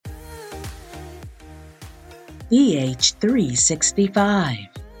EH365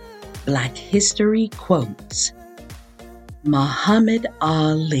 Black History Quotes. Muhammad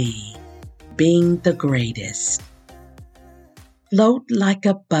Ali, being the greatest. Float like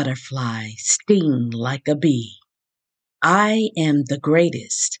a butterfly, sting like a bee. I am the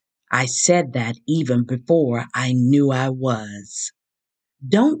greatest. I said that even before I knew I was.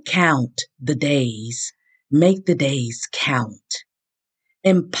 Don't count the days, make the days count.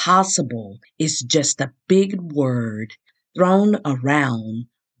 Impossible is just a big word thrown around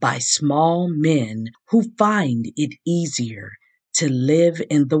by small men who find it easier to live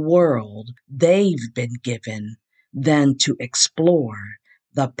in the world they've been given than to explore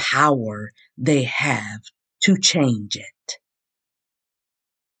the power they have to change it.